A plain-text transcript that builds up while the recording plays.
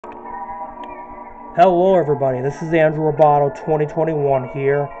Hello everybody, this is Andrew Roboto 2021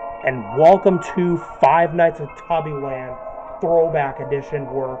 here, and welcome to Five Nights at Tubbyland Throwback Edition,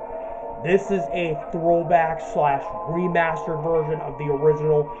 where this is a throwback slash remastered version of the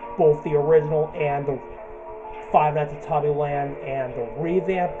original, both the original and the Five Nights at Tubbyland, and the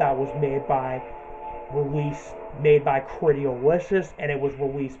revamp that was made by Criticalicious, and it was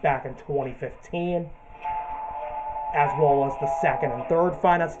released back in 2015, as well as the second and third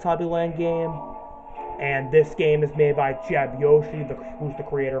Five Nights at Tubbyland game. And this game is made by Jeb Yoshi, who's the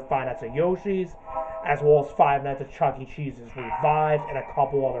creator of Five Nights at Yoshi's, as well as Five Nights at Chuck E. Cheese's Revived, and a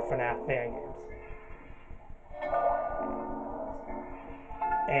couple other FNAF fan games.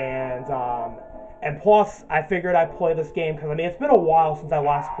 And plus, I figured I'd play this game because it's been a while since I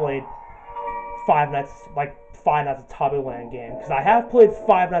last played Five Nights at Tubbyland game. Because I have played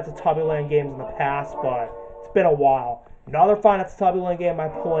Five Nights at Tubbyland games in the past, but it's been a while. Another Five Nights at Tubbyland game I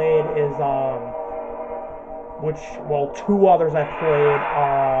played is two others I played,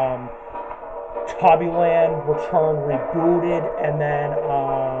 Tubbyland Return Rebooted, and then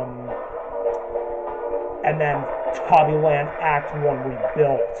Tubbyland Act 1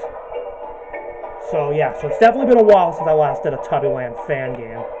 Rebuilt. So it's definitely been a while since I last did a Tubbyland fan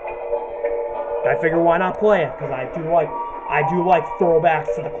game. I figure why not play it, because I do like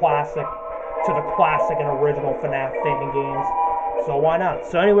throwbacks to the classic and original FNAF fan games. So why not?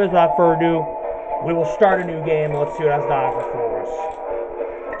 So anyways, without further ado, we will start a new game. Let's see what has to offer for us.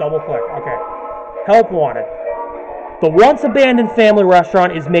 Double click. Okay. Help wanted. The once abandoned family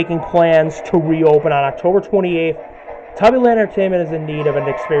restaurant is making plans to reopen on October 28th. Tubbyland Entertainment is in need of an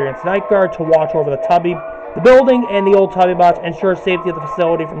experienced night guard to watch over the building and the old Tubby Bots, ensure safety of the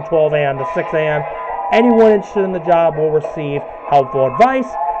facility from 12 a.m. to 6 a.m. Anyone interested in the job will receive helpful advice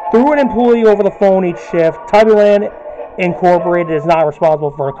through an employee over the phone each shift. Tubbyland Incorporated is not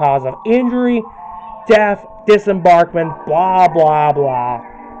responsible for a cause of injury, death, disembarkment, blah, blah, blah.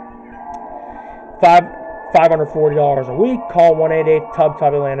 $540 a week. Call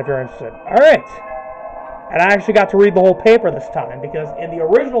 188-TUB-TUBBYLAND if you're interested. Alright. And I actually got to read the whole paper this time, because in the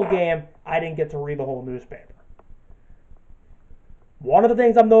original game, I didn't get to read the whole newspaper. One of the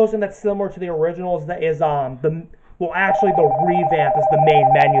things I'm noticing that's similar to the original is the revamp is the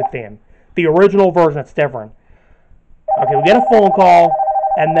main menu theme. The original version, it's different. Okay, we get a phone call,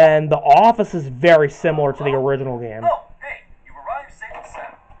 and then the office is very similar to the original game. Oh, hey, you arrived safe and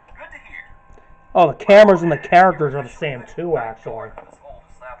sound. Good to hear. Oh, the cameras and the characters are the same too, actually.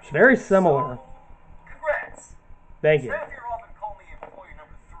 It's very similar. Congrats. Thank you. Staff here often call me employee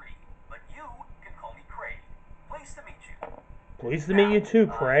number 3, but you can call me Craig. Pleased to meet you. Pleased to meet you too,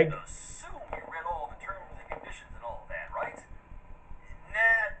 Craig. I assume you read all the terms and conditions and all that, right?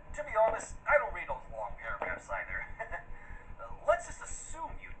 Nah, to be honest, I don't read those long paragraphs either. Let's just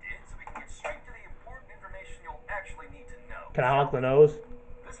assume you did, so we can get straight to the important information you'll actually need to know. Can I honk the nose?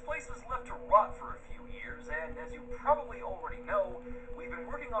 This place was left to rot for a few years, and as you probably already know, we've been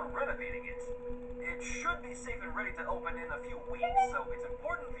working on renovating it. It should be safe and ready to open in a few weeks, so it's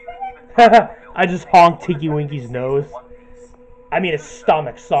important for you to keep in touch. I just honked Tiki Winky's nose. I mean his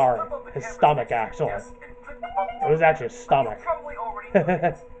stomach, sorry. His stomach, actually. It was actually his stomach. You probably already know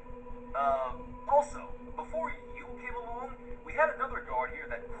it. Also, before you came along, we had another guard here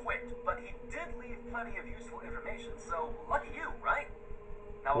that quit, but he did leave plenty of useful information, so lucky you, right?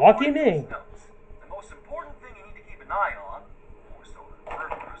 Now, lucky me. The most important thing you need to keep an eye on, more so than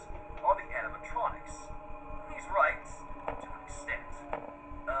burglars, are the animatronics. He's right, to an extent.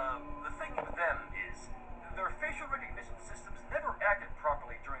 The thing with them is, their facial recognition systems never acted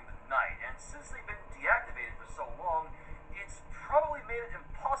properly during the night, and since they've been deactivated for so long, it's probably made it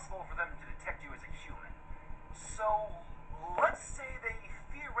impossible for them to detect you as a human. So, let's say they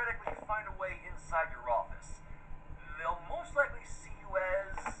theoretically find a way inside your office. They'll most likely see you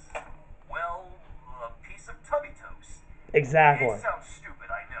as, well, a piece of Tubby Toast. Exactly. It sounds stupid,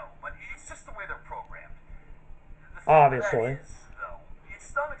 I know, but it's just the way they're programmed. The thing Obviously. That is, though,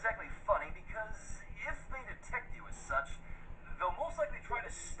 it's not exactly funny, because if they detect you as such, they'll most likely try to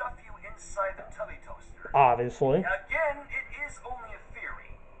stuff you inside the Tubby Toaster. Obviously. Again, it is only a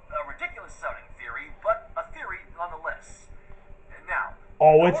theory. A ridiculous sounding theory, but a theory nonetheless. Now,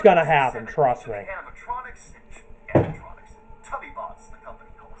 oh, it's gonna happen, trust me. Animatronics, Tubby Bots, the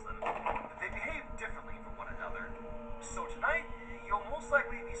company calls them. They behave differently from one another. So tonight, you'll most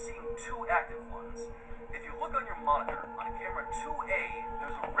likely be seeing two active ones. If you look on your monitor, on camera 2A,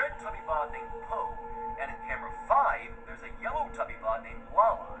 there's a red Tubby Bot named Poe, and in camera 5, there's a yellow Tubby Bot named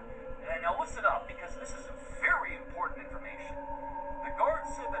Lala. And now listen up, because this is very important information. The guard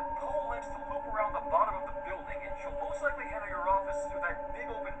said that Poe likes to loop around the bottom of the building, and she'll most likely enter your office through that big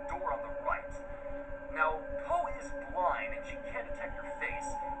open door on the right. Now, Poe is blind and she can't detect your face,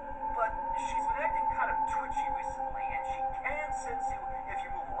 but she's been acting kind of twitchy recently, and she can sense you if you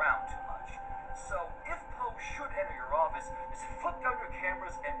move around too much. So, if Poe should enter your office, just flip down your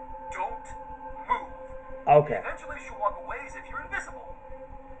cameras and don't move. Okay. Eventually she'll walk away as if you're invisible.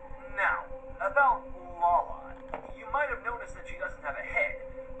 Now, about Lala. You might have noticed that she doesn't have a head,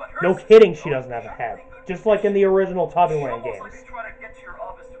 but her No kidding, she doesn't have a head. Just like in the original Tubbyland games. She almost games. like to try to get to your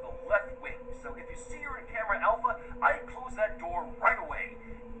office through the left wing, so if you see her in camera alpha, I'd close that door right away.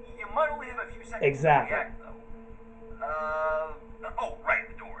 You might only have a few seconds Exactly. to react, though. Oh, right,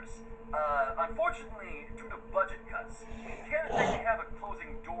 the doors. Unfortunately, due to budget cuts, you can't exactly have a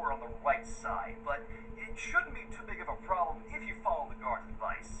closing door on the right side, but it shouldn't be too big of a problem if you follow the guard's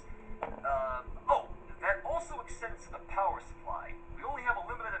advice. Oh, that also extends to the power supply. We only have a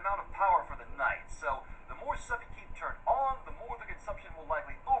limited amount of power for the night, so the more stuff you keep turned on, the more the consumption will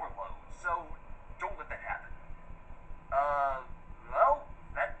likely overload, so don't let that happen. Well,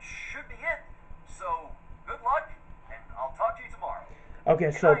 that should be it. So, good luck, and I'll talk to you tomorrow.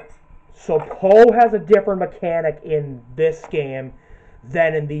 Okay, Good night. so Poe has a different mechanic in this game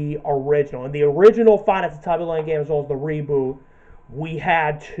than in the original. In the original Final Fantasy Tubbyland game, as well as the reboot, we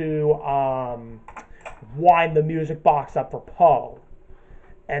had to wind the music box up for Poe.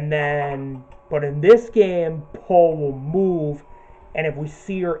 And then, but in this game, Poe will move, and if we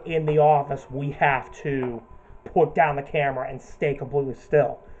see her in the office, we have to put down the camera and stay completely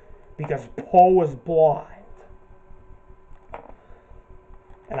still, because Poe is blind.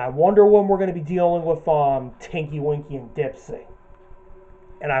 And I wonder when we're going to be dealing with Tinky Winky and Dipsy.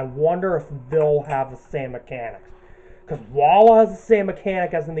 And I wonder if they'll have the same mechanics. Because Lala has the same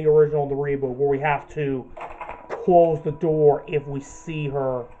mechanic as in the original and the reboot, where we have to close the door if we see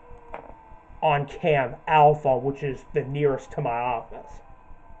her on cam alpha, which is the nearest to my office.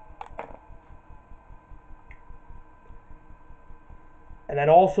 And then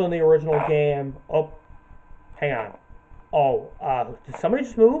also in the original game, oh, hang on. Oh, did somebody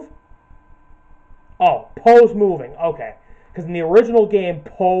just move? Oh, Poe's moving. Okay. Because in the original game,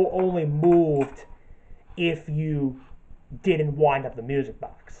 Poe only moved if you didn't wind up the music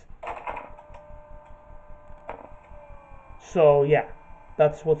box. So, yeah.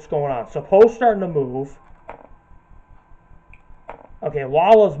 That's what's going on. So, Poe's starting to move. Okay,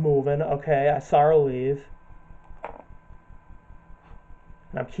 Lala's moving. Okay, I saw her leave.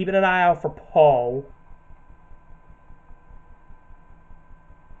 And I'm keeping an eye out for Poe.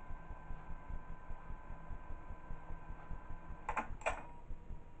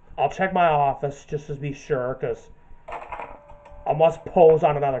 I'll check my office just to be sure, because unless Poe's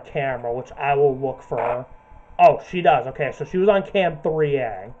on another camera, which I will look for her. Oh, she does. Okay, so she was on cam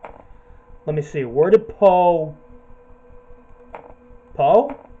 3A. Let me see. Where did Poe...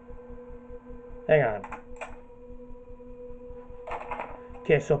 Poe? Hang on.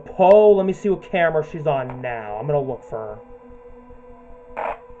 Okay, so Poe, let me see what camera she's on now. I'm going to look for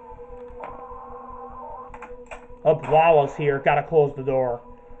her. Oh, Lala's here. Gotta close the door.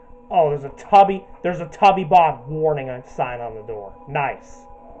 Oh, there's a Tubby Bot warning sign on the door. Nice.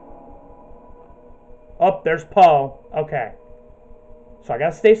 Oh, there's Poe. Okay. So I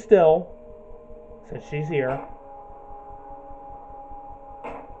gotta stay still, since she's here.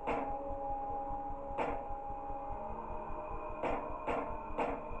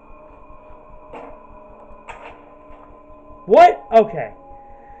 What? Okay.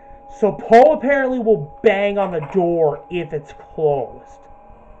 So Poe apparently will bang on the door if it's closed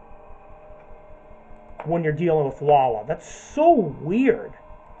when you're dealing with Lala. That's so weird.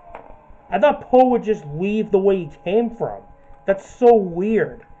 I thought Poe would just leave the way he came from. That's so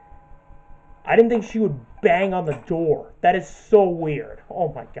weird. I didn't think she would bang on the door. That is so weird.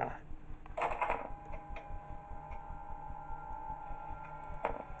 Oh my god.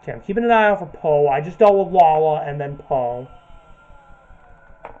 Okay, I'm keeping an eye out for Poe. I just dealt with Lala and then Poe.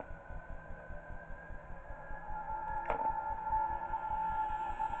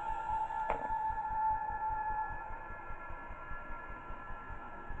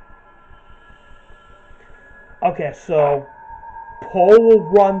 Okay, so Poe will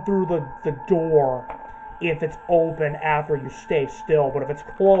run through the door if it's open after you stay still, but if it's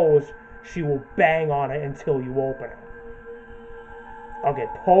closed, she will bang on it until you open it. Okay,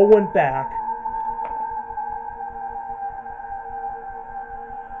 Poe went back.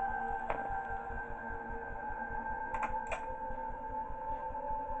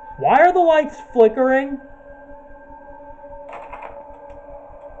 Why are the lights flickering?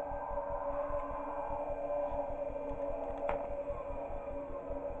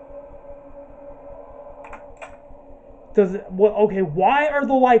 Does it, well, okay, why are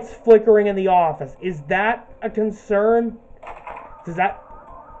the lights flickering in the office? Is that a concern? Does that...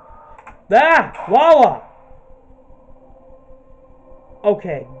 Ah! Lala!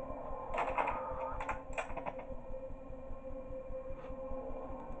 Okay.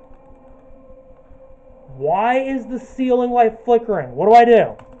 Why is the ceiling light flickering? What do I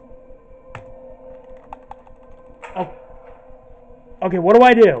do? Oh. Okay, what do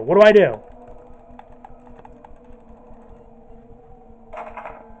I do? What do I do?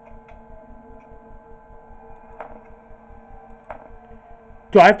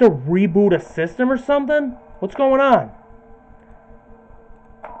 Do I have to reboot a system or something? What's going on?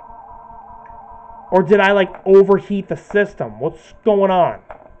 Or did I, like, overheat the system? What's going on?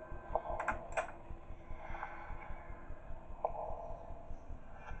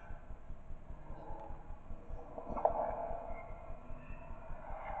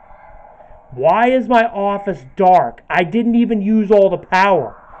 Why is my office dark? I didn't even use all the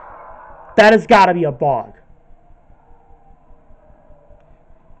power. That has got to be a bug.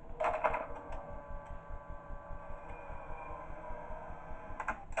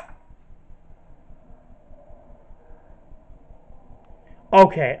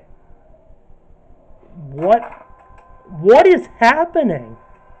 Okay. What is happening?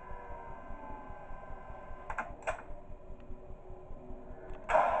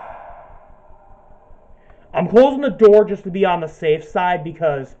 I'm closing the door just to be on the safe side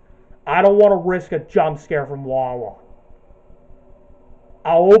because I don't want to risk a jump scare from Lala.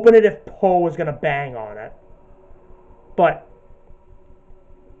 I'll open it if Poe is going to bang on it. But,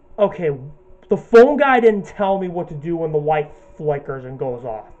 okay, the phone guy didn't tell me what to do when the light flickers and goes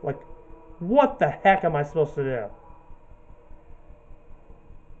off. Like, what the heck am I supposed to do?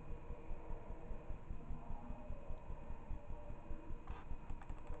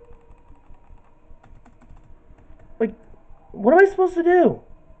 Like, what am I supposed to do?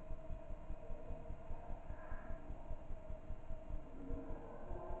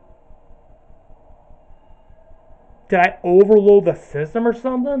 Did I overload the system or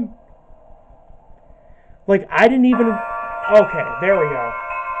something? Like, I didn't even... Okay, there we go.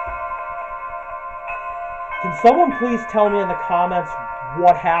 Can someone please tell me in the comments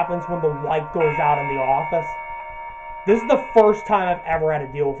what happens when the light goes out in the office? This is the first time I've ever had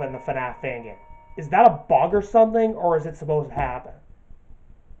to deal with it in the FNAF fan game. Is that a bug or something, or is it supposed to happen?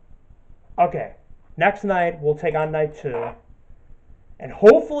 Okay, next night we'll take on night 2. And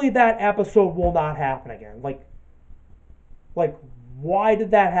hopefully that episode will not happen again. Like, why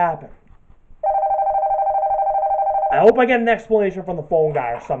did that happen? I hope I get an explanation from the phone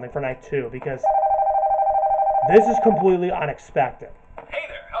guy or something for night 2, because this is completely unexpected. Hey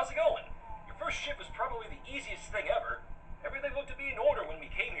there, how's it going? Your first shift was probably the easiest thing ever. Everything looked to be in order when we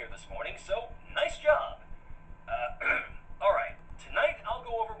came here this morning, so nice job. Alright, tonight I'll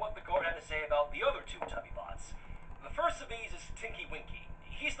go over what the guard had to say about the other 2 Tubby bots. The first of these is Tinky Winky.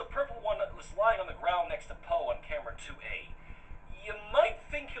 He's the purple one that was lying on the ground next to Poe on camera 2A. You might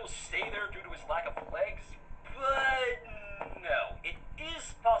think he'll stay there due to his lack of legs, but no. It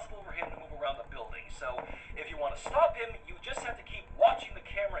is possible for him to move around the building, so if you want to stop him, you just have to keep watching the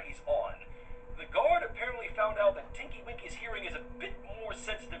camera he's on. The guard apparently found out that Tinky Winky's hearing is a bit more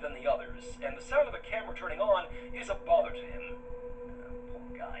sensitive than the others, and the sound of a camera turning on is a bother to him.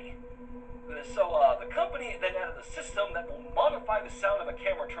 Poor guy. So, the company then added a system that will modify the sound of a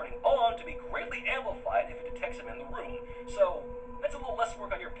camera turning on to be greatly amplified if it detects him in the room. So, that's a little less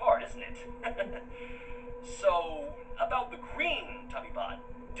work on your part, isn't it? So, about the green Tubbybot,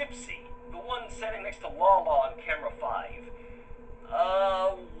 Dipsy, the one standing next to Lala on camera 5.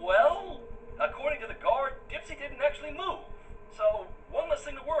 Well, according to the guard, Dipsy didn't actually move. So, one less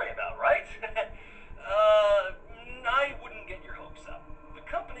thing to worry about, right? I wouldn't get your hopes up. The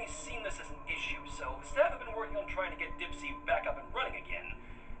company's seen this as an issue, so the staff have been working on trying to get Dipsy back up and running again.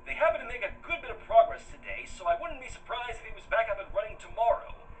 They happen to make a good bit of progress today, so I wouldn't be surprised if he was back up and running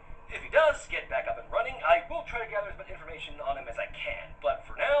tomorrow. If he does get back up and running, I will try to gather as much information on him as I can. But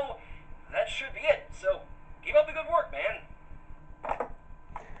for now, that should be it. So, keep up the good work, man.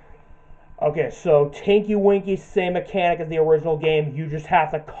 Okay, so Tinky Winky's same mechanic as the original game. You just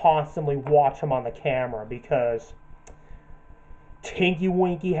have to constantly watch him on the camera because Tinky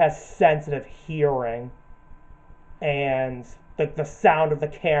Winky has sensitive hearing, and the sound of the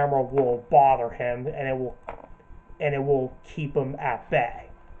camera will bother him, and it will keep him at bay.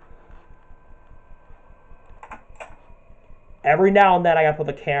 Every now and then I gotta put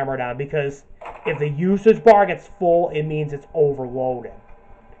the camera down because if the usage bar gets full, it means it's overloading.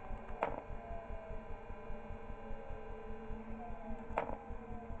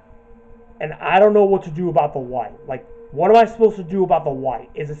 And I don't know what to do about the light. Like, What am I supposed to do about the light?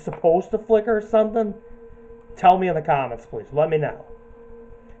 Is it supposed to flicker or something? Tell me in the comments, please. Let me know.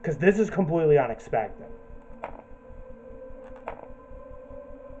 Because this is completely unexpected.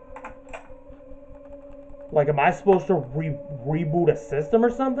 Like, am I supposed to reboot a system or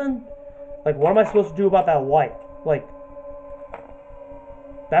something? Like, what am I supposed to do about that light? Like,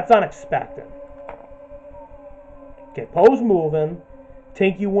 that's unexpected. Okay, Poe's moving.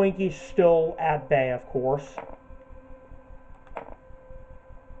 Tinky Winky's still at bay, of course.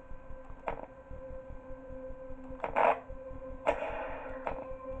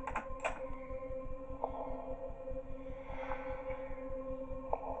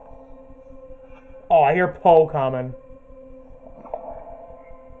 Oh, I hear Poe coming.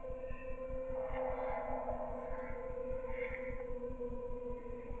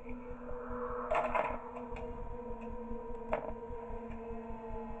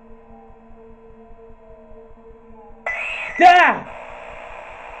 Yeah!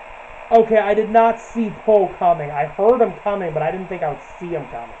 Okay, I did not see Poe coming. I heard him coming, but I didn't think I would see him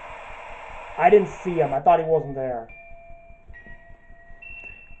coming. I didn't see him. I thought he wasn't there.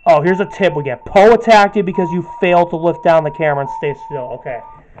 Oh, here's a tip we get. Poe attacked you because you failed to lift down the camera and stay still. Okay.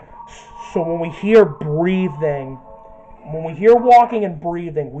 So when we hear breathing, when we hear walking and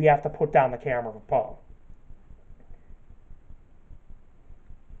breathing, we have to put down the camera for Poe.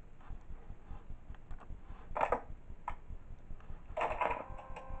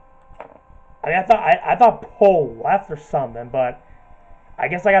 I thought Poe left or something, but I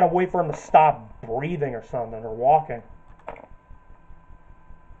guess I gotta wait for him to stop breathing or something, or walking.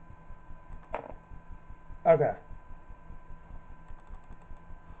 Okay.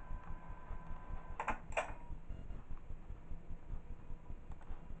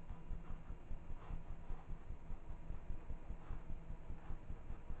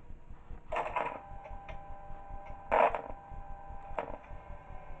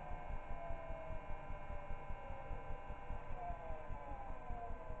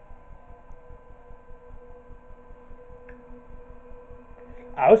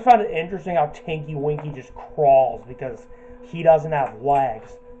 I always find it interesting how Tinky Winky just crawls because he doesn't have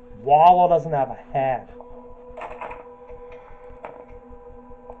legs. Wallow doesn't have a head.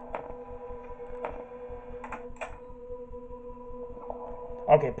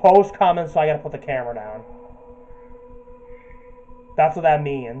 Okay, Poe's coming, so I gotta put the camera down. That's what that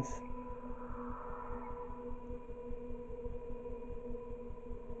means.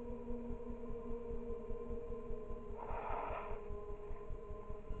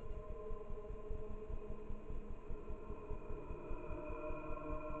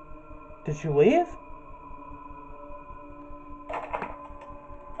 Did she leave?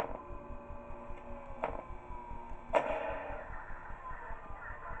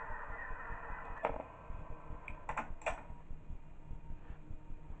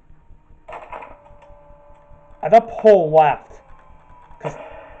 I thought Poe left. Because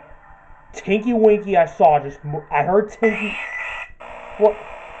Tinky Winky I saw just... I heard Tinky... What?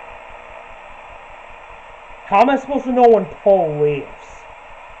 How am I supposed to know when Poe leaves?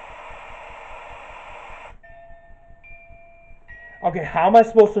 Okay, how am I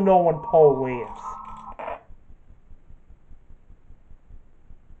supposed to know when Poe leaves?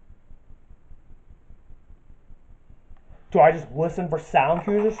 Do I just listen for sound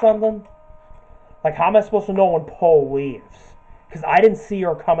cues or something? Like, how am I supposed to know when Poe leaves? Because I didn't see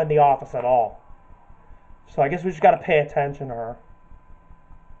her come in the office at all. So I guess we just gotta pay attention to her.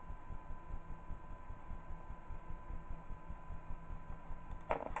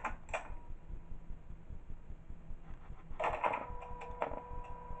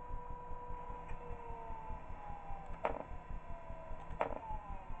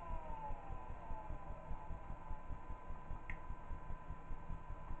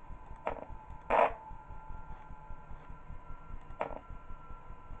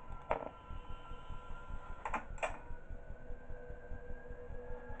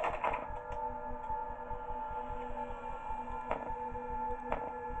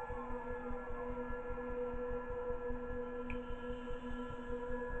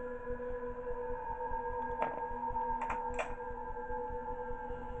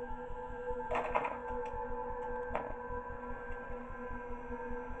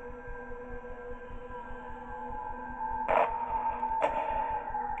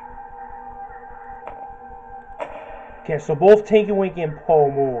 Okay, so both Tinky Winky and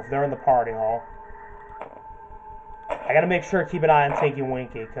Poe move. They're in the party hall. I gotta make sure to keep an eye on Tinky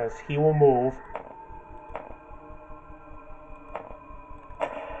Winky, because he will move.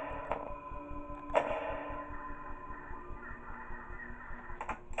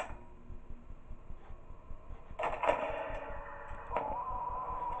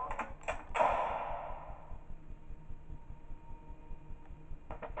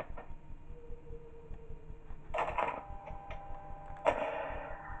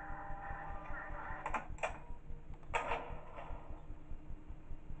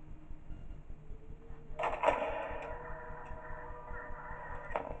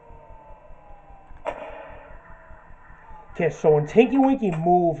 Okay, so when Tinky Winky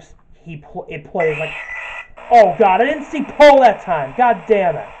moves, it plays like... Oh, God, I didn't see Poe that time. God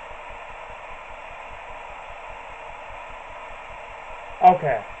damn it.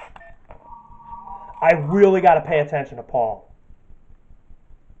 Okay. I really got to pay attention to Poe.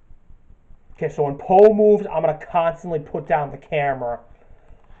 Okay, so when Poe moves, I'm going to constantly put down the camera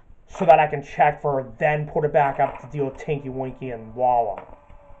so that I can check for her, then put it back up to deal with Tinky Winky and Lala.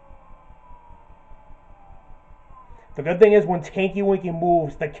 The good thing is when Tinky Winky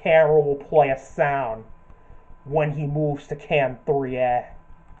moves, the camera will play a sound when he moves to cam 3A.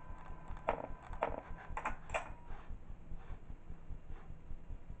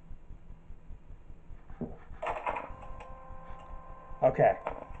 Okay.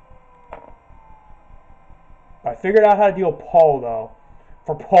 I figured out how to deal with Poe, though.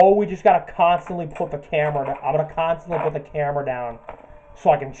 For Poe, we just gotta constantly put the camera down. I'm gonna constantly put the camera down so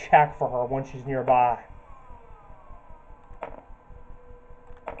I can check for her when she's nearby.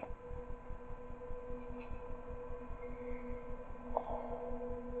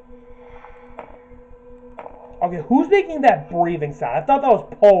 Okay, who's making that breathing sound? I thought that was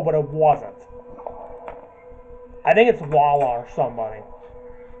Poe, but it wasn't. I think it's Lala or somebody.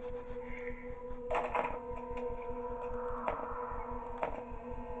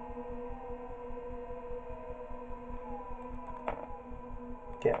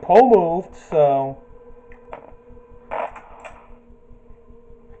 Okay, Poe moved, so...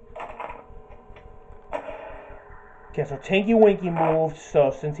 Okay, so Tinky Winky moved, so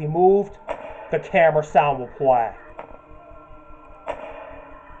since he moved, the camera sound will play.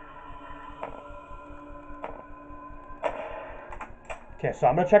 Okay, so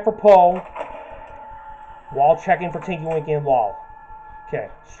I'm going to check for Poe while checking for Tinky Winky and Lala. Okay,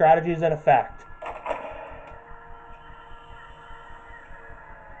 strategy is in effect.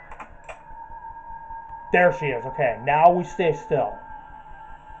 There she is. Okay, now we stay still.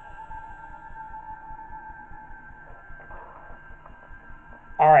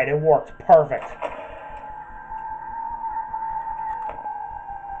 Alright, it worked. Perfect.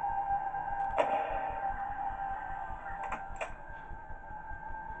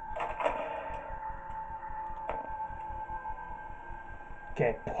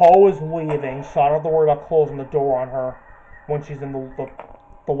 Okay, Poe is leaving, so I don't have to worry about closing the door on her when she's in the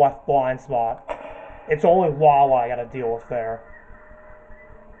left blind spot. It's only Lala I gotta deal with there.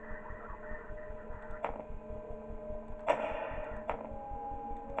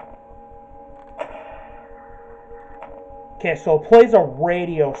 Okay, so it plays a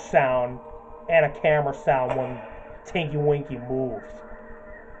radio sound and a camera sound when Tinky Winky moves.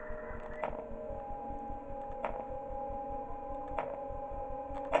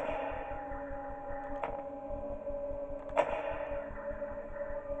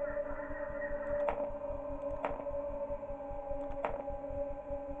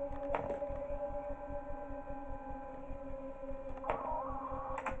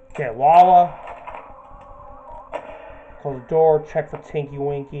 Okay, Lala. Close the door, check for Tinky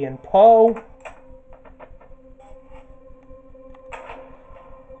Winky and Poe.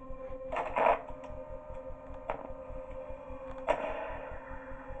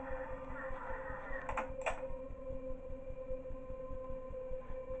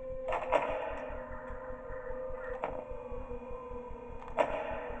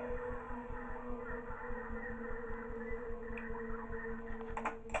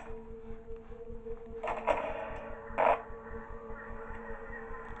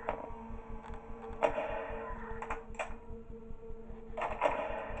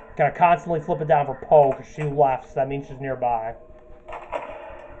 Gotta constantly flip it down for Poe because she left, so that means she's nearby.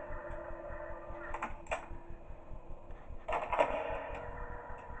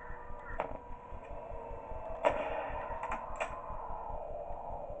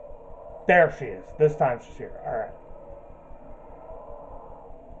 There she is. This time she's here. Alright.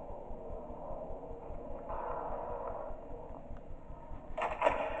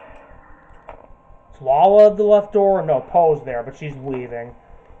 Is Lala at the left door? No, Poe's there, but she's leaving.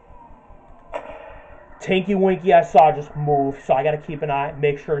 Tinky Winky I saw just move, so I gotta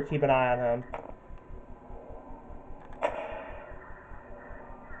make sure to keep an eye on him.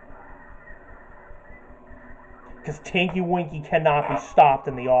 Because Tinky Winky cannot be stopped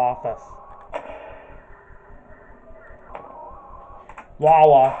in the office.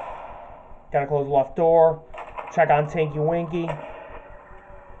 Lala. Gotta close the left door. Check on Tinky Winky.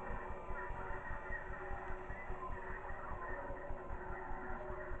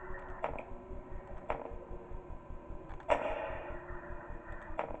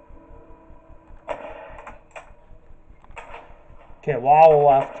 Okay, Lala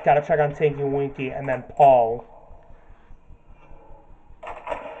left. Gotta check on Tinky Winky and then Poe.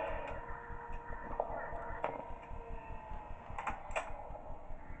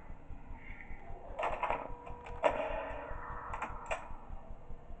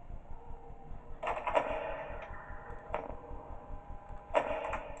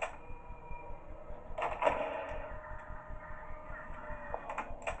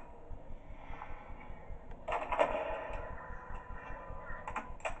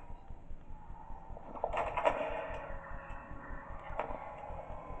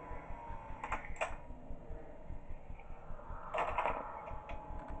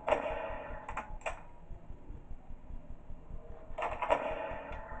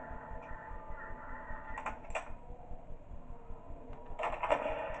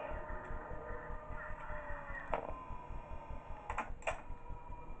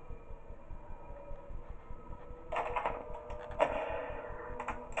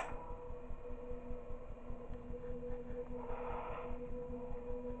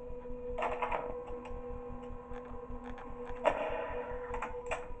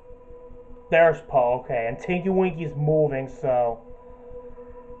 There's Poe, okay. And Tinky Winky's moving, so...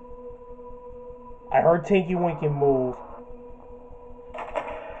 I heard Tinky Winky move.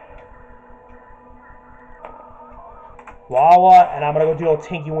 Wawa, and I'm going to go deal with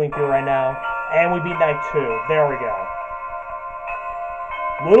Tinky Winky right now. And we beat night 2. There we go.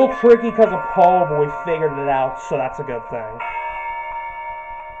 Little tricky because of Poe, but we figured it out, so that's a good thing.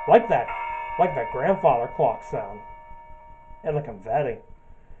 Like that grandfather clock sound. And the confetti.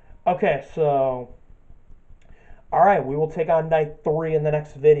 Okay, so... Alright, we will take on night 3 in the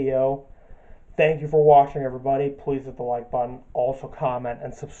next video. Thank you for watching, everybody. Please hit the like button. Also comment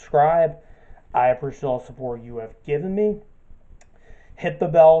and subscribe. I appreciate all the support you have given me. Hit the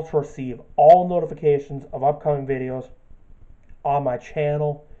bell to receive all notifications of upcoming videos on my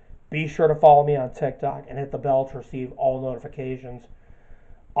channel. Be sure to follow me on TikTok and hit the bell to receive all notifications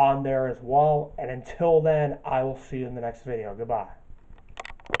on there as well. And until then, I will see you in the next video. Goodbye.